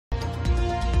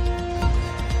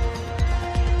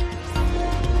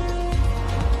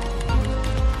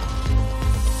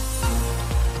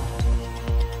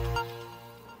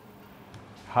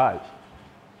Hi,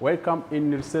 welcome in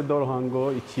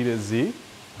RUHANGO-IKIREZI.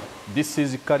 This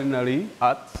is culinary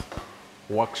art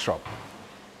workshop.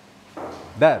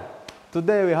 Then,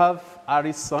 today we have a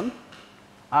lesson.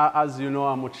 As you know,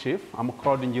 I'm a chef. I'm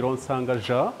called Ngiron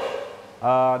Sangaja.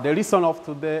 The lesson of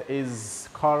today is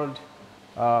called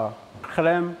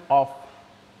crème of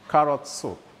carrot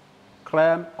soup.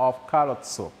 Crème of carrot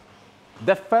soup.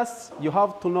 The first, you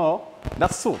have to know the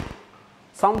soup.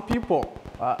 Some people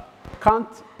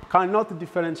cannot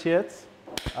differentiate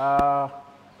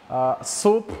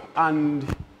soup and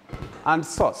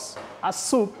sauce. A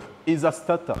soup is a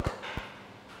starter.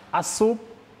 A soup,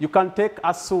 you can take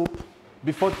a soup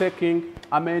before taking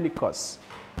a main course.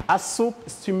 A soup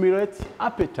stimulates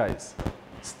appetite.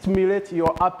 Stimulate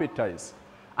your appetite.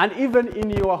 And even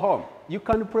in your home, you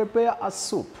can prepare a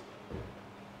soup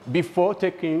before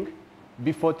taking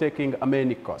a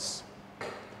main course.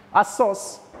 A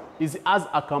sauce is as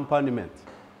accompaniment,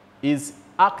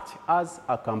 act as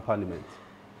accompaniment.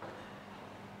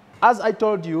 As I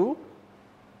told you,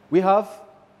 we have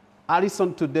a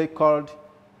lesson today called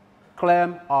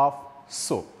crème of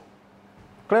soup.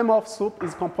 Crème of soup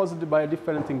is composed by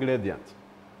different ingredients.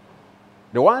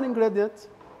 The one ingredient,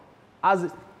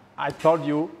 as I told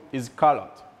you, is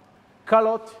carrot.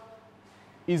 Carrot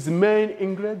is main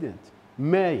ingredient.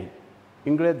 Main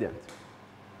ingredient.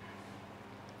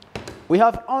 We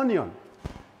have onion.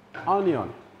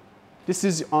 Onion. This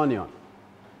is onion.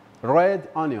 Red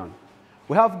onion.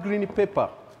 We have green pepper.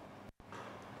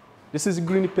 This is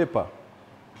green pepper.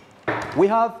 We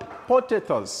have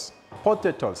potatoes.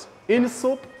 Potatoes. In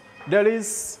soup, there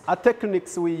is a technique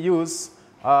we use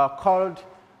called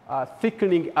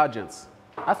thickening agents.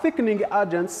 A thickening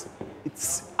agent,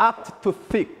 it's act to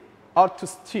thick or to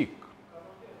stick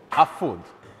a food.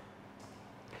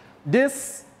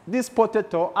 This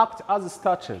potato acts as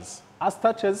starches. As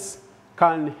starches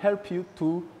can help you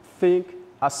to think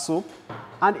a soup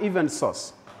and even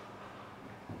sauce.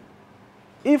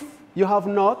 If you have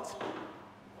not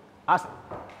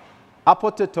a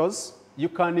potatoes, you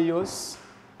can use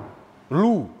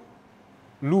roux.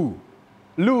 Roux.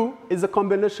 Roux is a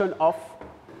combination of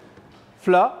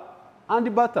flour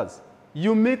and butters.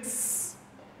 You mix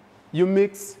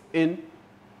in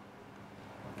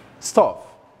stove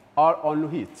or on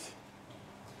heat.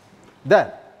 Then,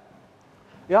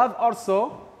 you have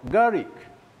also garlic.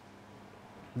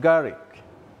 Garlic.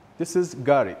 This is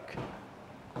garlic.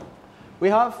 We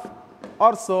have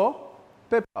also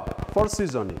pepper for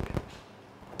seasoning.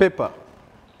 Pepper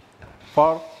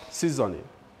for seasoning.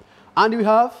 And we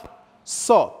have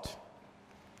salt.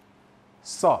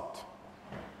 Salt.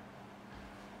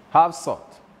 Have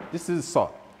salt. This is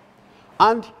salt.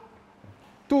 And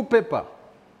 2 pepper.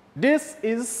 This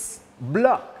is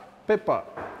black pepper.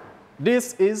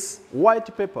 This is white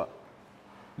pepper.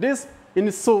 This in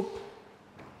soup,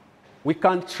 we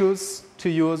can choose to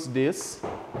use this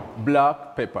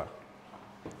black pepper.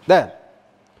 Then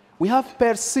we have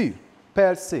persil.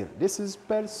 Persil. This is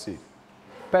persil.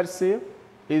 Persil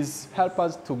is help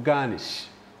us to garnish.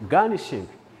 Garnishing.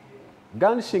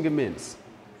 Garnishing means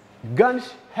garnish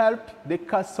help the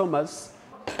customers,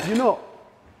 you know,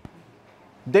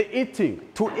 the eating,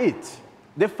 to eat.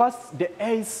 The first, the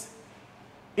eyes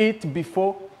eat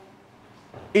before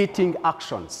eating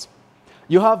actions.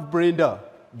 You have blender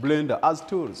as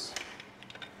tools.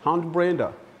 Hand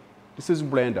blender. This is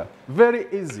blender. Very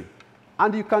easy.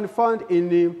 And you can find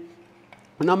in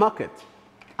a market.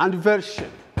 And very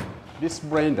cheap. This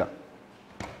blender.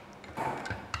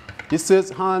 This is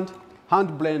hand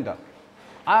blender.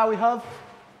 We have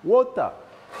water.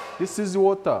 This is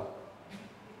water.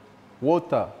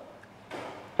 Water.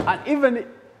 And even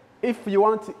if you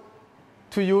want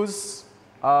to use,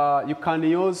 you can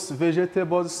use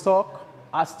vegetable stock,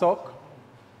 a stock.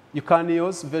 You can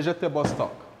use vegetable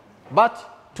stock.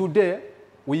 But today,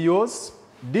 we use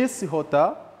this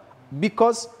water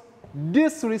because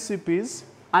these recipes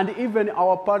and even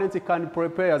our parents can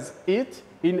prepare it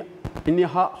in your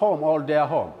home or their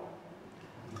home.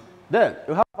 Then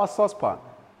you have a saucepan.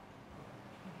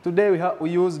 Today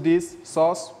we use this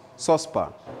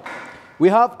saucepan. We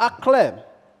have a crème.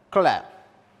 Crème.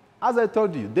 As I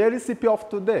told you, the recipe of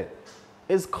today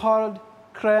is called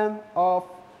crème of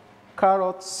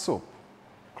carrot soup.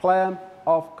 Crème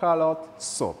of carrot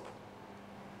soup.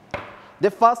 The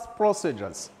first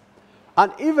procedures.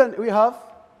 And even we have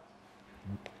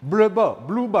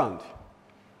blue band.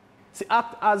 It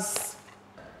acts as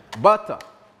butter.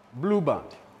 Blue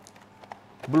band.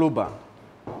 Blue band.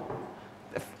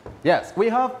 Yes, we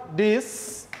have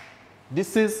this.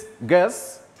 This is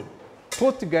gas.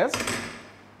 Put gas.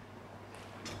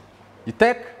 You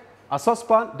take a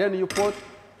saucepan, then you put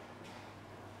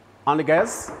on the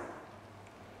gas.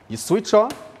 You switch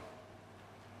on.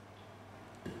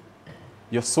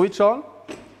 You switch on.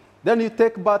 Then you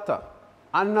take butter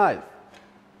and knife.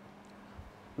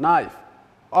 Knife.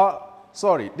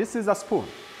 Sorry, this is a spoon.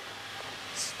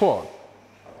 Spoon.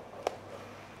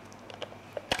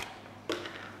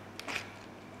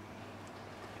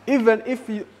 Even if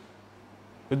you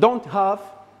don't have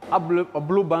a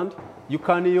blue band, you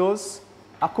can use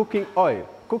a cooking oil.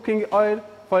 Cooking oil,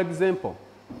 for example,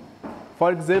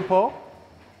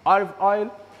 olive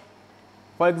oil,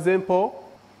 for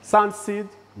example, sunseed,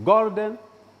 golden.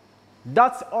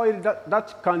 That's oil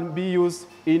that can be used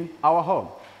in our home.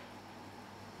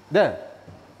 Then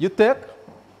you take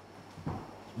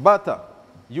butter.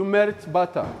 You melt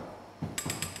butter.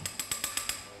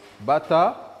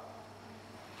 Butter.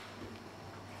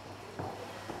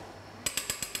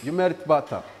 You melt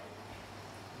butter.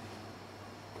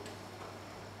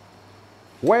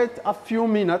 Wait a few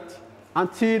minutes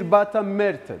until butter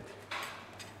melted.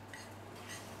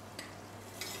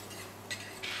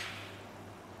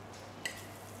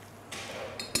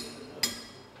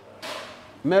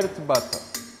 Melt butter.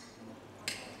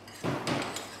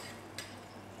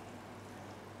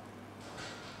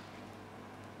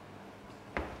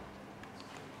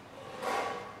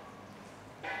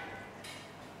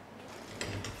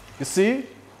 You see,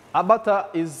 our butter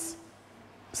is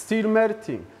still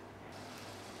melting.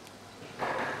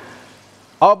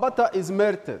 Our butter is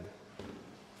melted.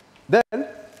 Then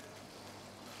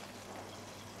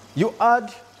you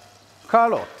add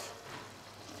carrot.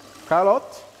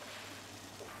 Carrot.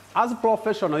 As a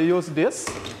professional, you use this.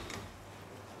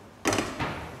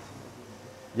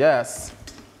 Yes.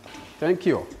 Thank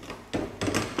you.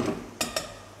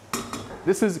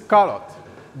 This is carrot.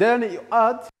 Then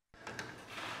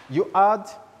you add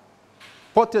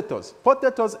potatoes.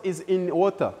 Potatoes is in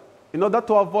water. In order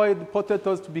to avoid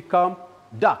potatoes to become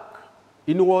dark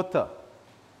in water.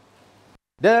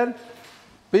 Then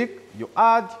you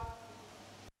add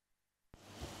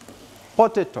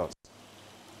potatoes.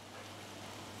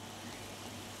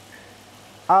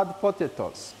 Add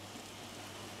potatoes.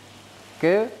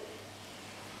 Okay?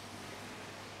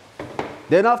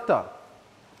 Then after,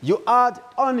 you add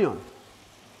onion.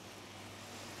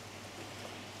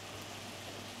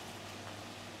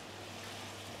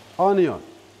 Onion.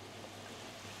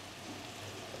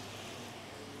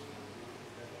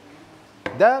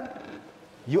 Then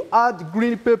you add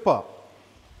green pepper.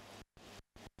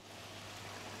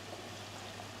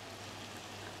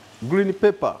 Green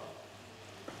pepper.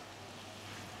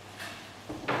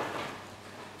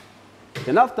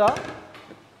 Then after,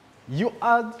 you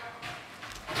add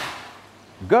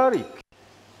garlic.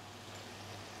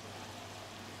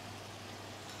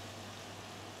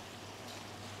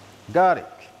 Garlic.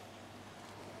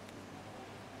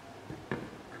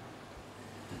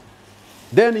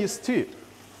 Then you stir.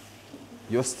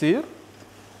 You stir.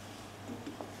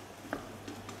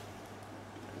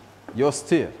 You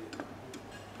stir.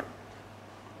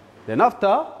 Then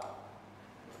after,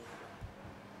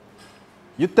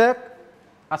 you take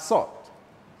a salt.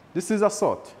 This is a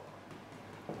salt.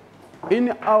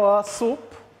 In our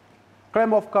soup,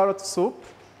 cream of carrot soup,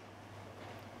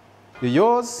 you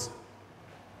use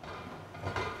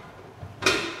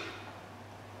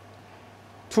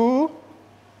 2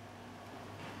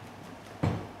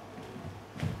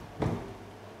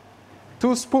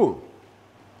 spoons.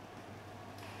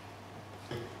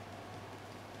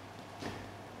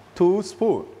 2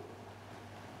 spoons.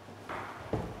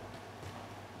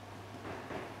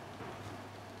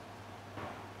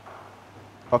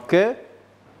 Okay?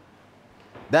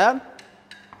 Then,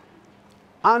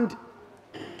 and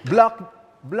black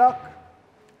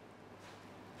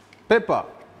pepper.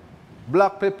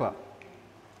 Black pepper.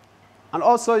 And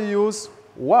also use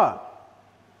 1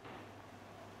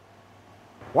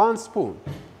 spoon.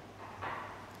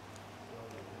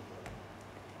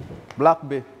 Black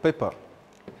pepper.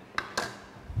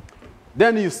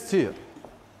 Then you stir.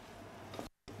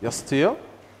 You stir.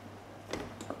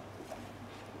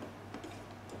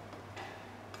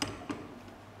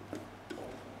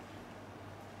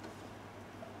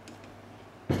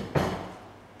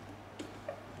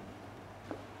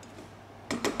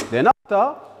 Then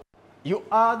after, you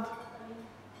add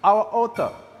our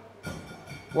water.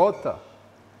 Water.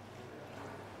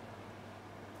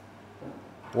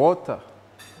 Water.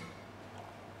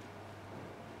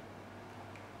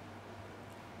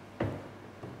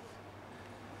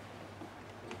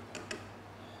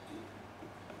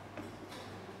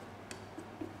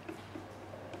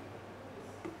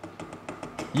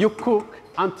 You cook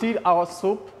until our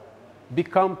soup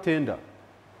becomes tender.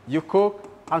 You cook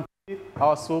until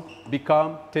our soup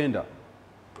become tender.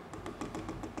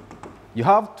 You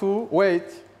have to wait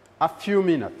a few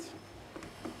minutes.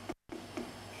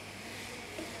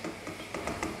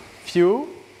 Few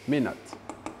minutes.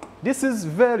 This is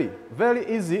very,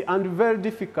 very easy and very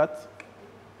difficult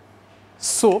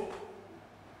soup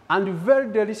and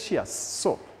very delicious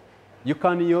soup you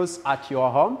can use at your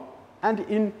home and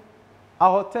in a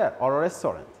hotel or a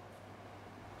restaurant.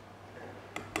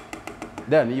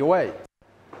 Then you wait.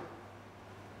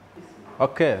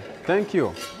 Okay, thank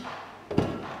you.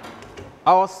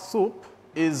 Our soup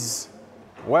is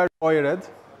well boiled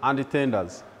and tender.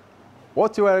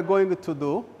 What you are going to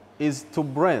do is to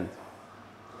blend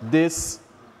this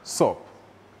soup.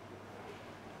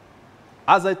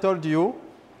 As I told you,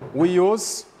 we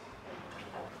use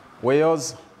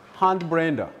hand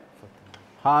blender.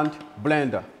 Hand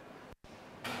blender.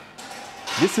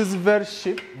 This is very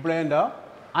cheap blender,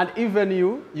 and even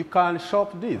you can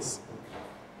shop this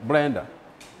blender.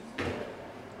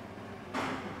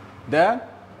 Then,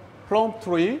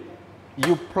 promptly,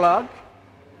 you plug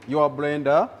your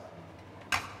blender.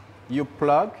 You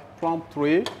plug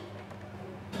promptly.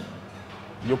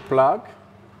 You plug,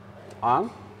 and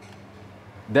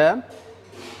then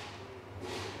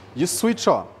you switch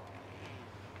on.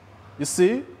 You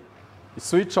see, you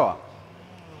switch on.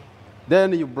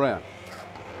 Then you blend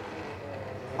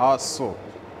our soup.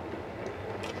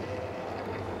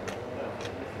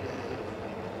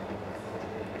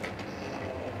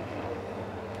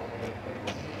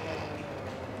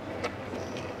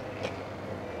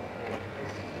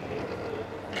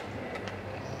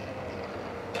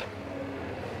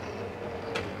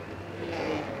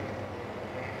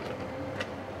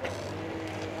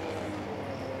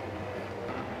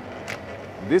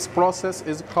 This process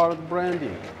is called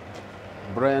blending.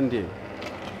 Blending.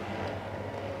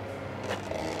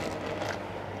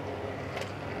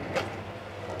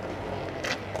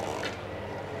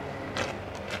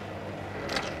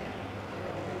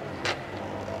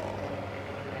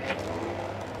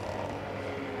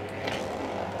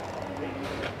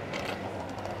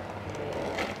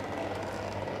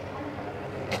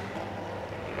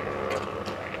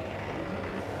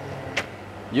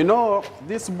 You know,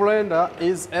 this blender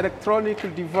is electronic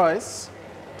device.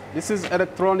 This is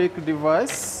electronic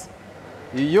device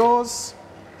you use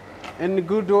in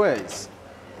good ways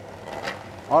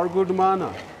or good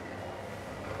manner.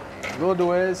 Good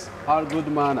ways or good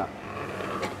manner.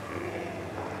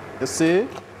 You see?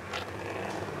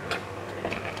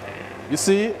 You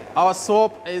see, our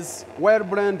soap is well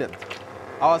blended.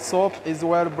 Our soap is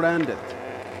well blended.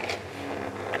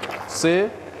 See?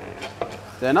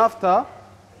 Then after,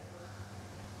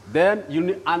 then you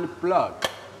unplug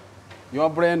your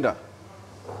blender.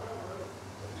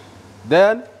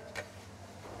 Then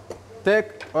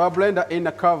take our blender in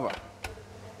a cover.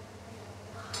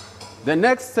 The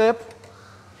next step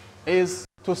is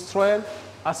to strain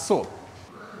a soap.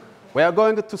 We are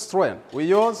going to strain. We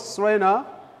use strainer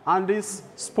and this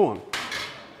spoon.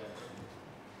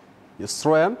 You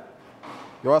strain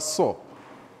your soap.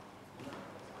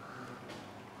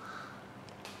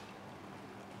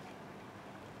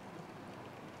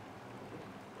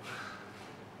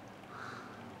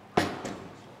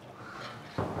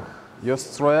 You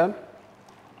strain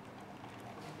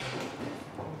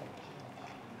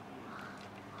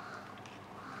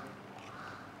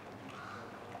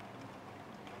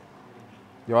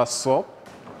your soap.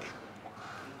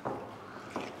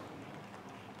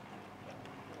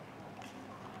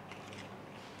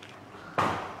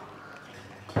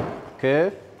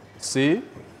 Okay, see,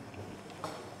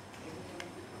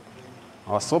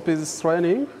 our soap is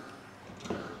straining.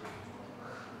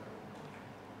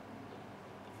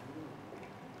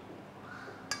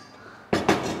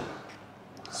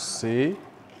 See,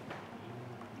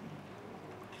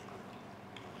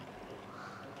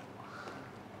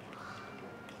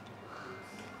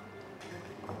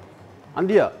 and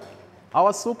here,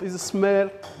 our soup is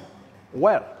smell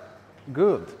well,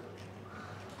 good.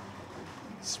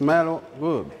 Smell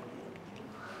good.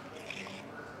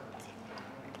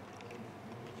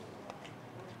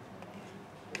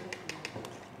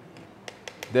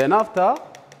 Then after,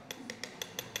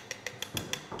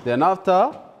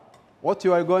 what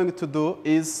you are going to do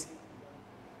is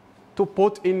to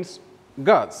put in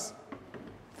gas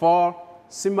for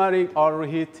simmering or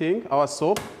reheating our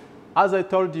soup. As I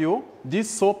told you, this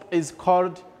soup is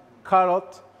called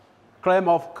cream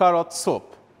of carrot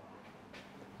soup.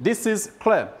 This is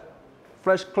clam,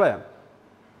 fresh clam.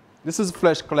 This is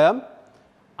fresh clam,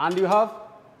 and you have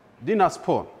dinner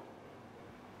spoon.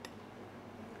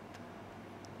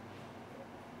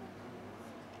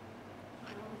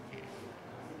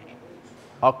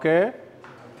 Okay?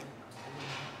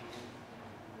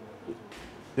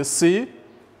 You see,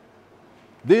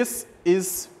 this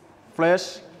is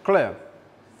fresh clam.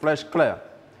 Fresh clam.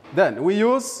 Then we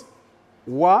use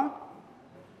one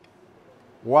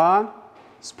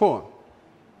spoon.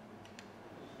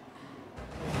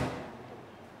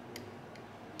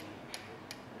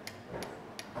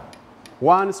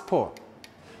 One spoon.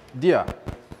 Dear,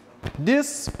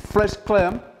 this fresh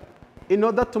clam, in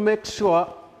order to make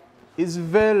sure it's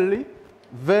very,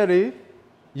 very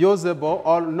usable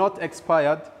or not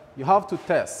expired, you have to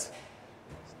test.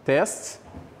 Test.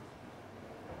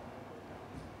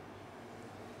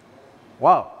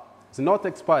 Wow, it's not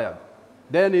expired.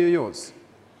 Then you use.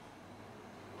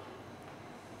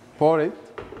 Pour it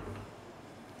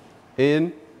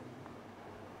in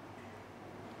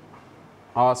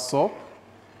our soap.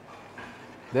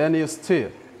 Then you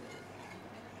stir.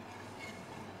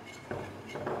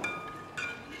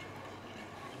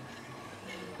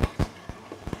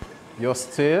 You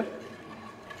stir.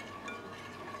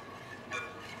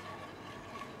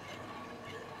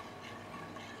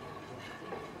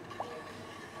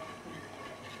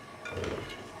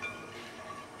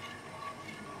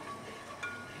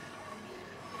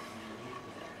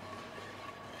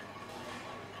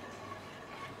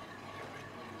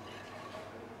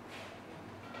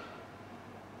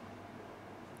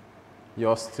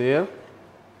 You stir.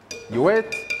 You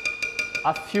wait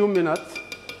a few minutes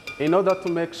in order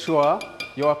to make sure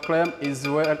your clam is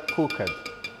well cooked.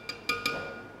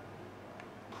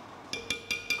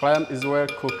 Clam is well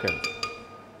cooked.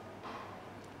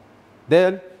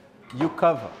 Then you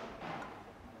cover.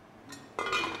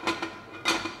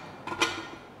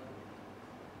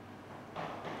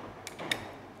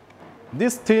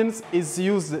 This tin is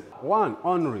used one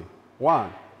only,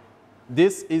 one.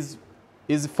 This is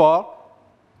for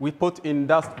we put in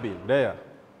dustbin there.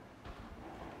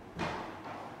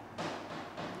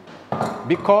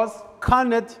 Because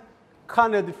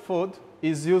canned food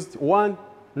is used one,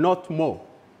 not more.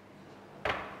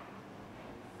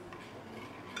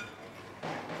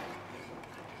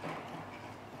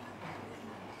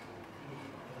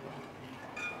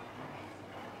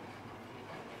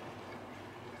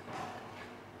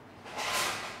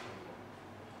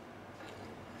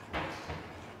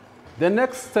 The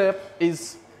next step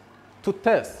is to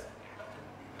test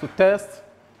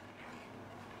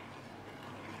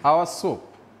our soup.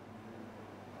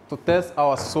 To test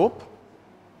our soup.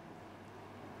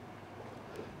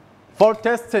 For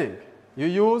testing, you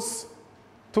use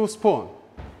 2 spoons.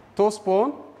 2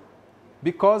 spoons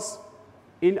because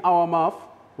in our mouth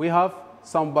we have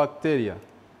some bacteria.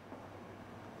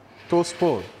 2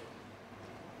 spoons.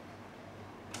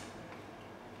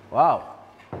 Wow.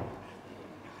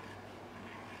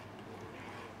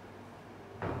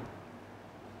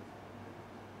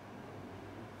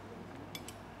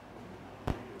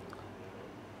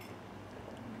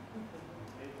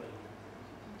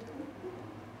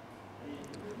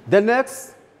 The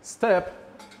next step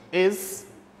is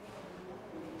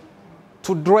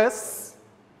to dress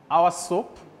our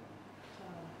soup.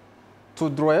 To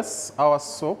dress our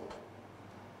soup.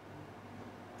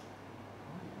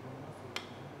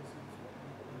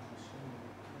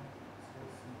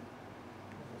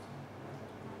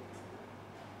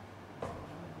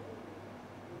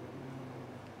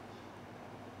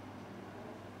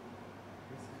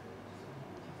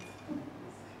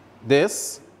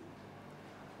 This.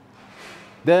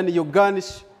 Then you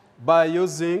garnish by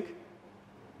using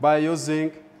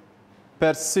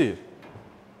persil.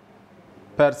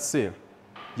 Persil.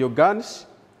 You garnish.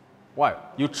 Why?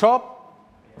 You chop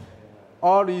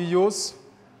or you use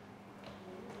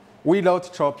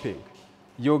without chopping.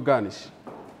 You garnish.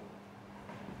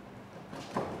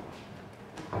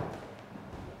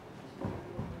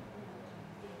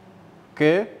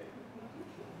 Okay.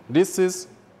 This is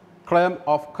clam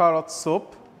of carrot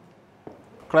soup.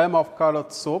 Clam of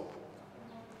carrot soup.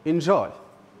 Enjoy.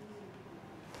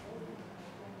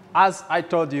 As I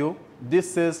told you,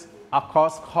 this is a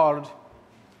course called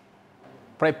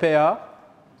Prepare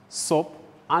Soup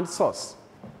and Sauce.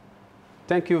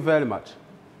 Thank you very much.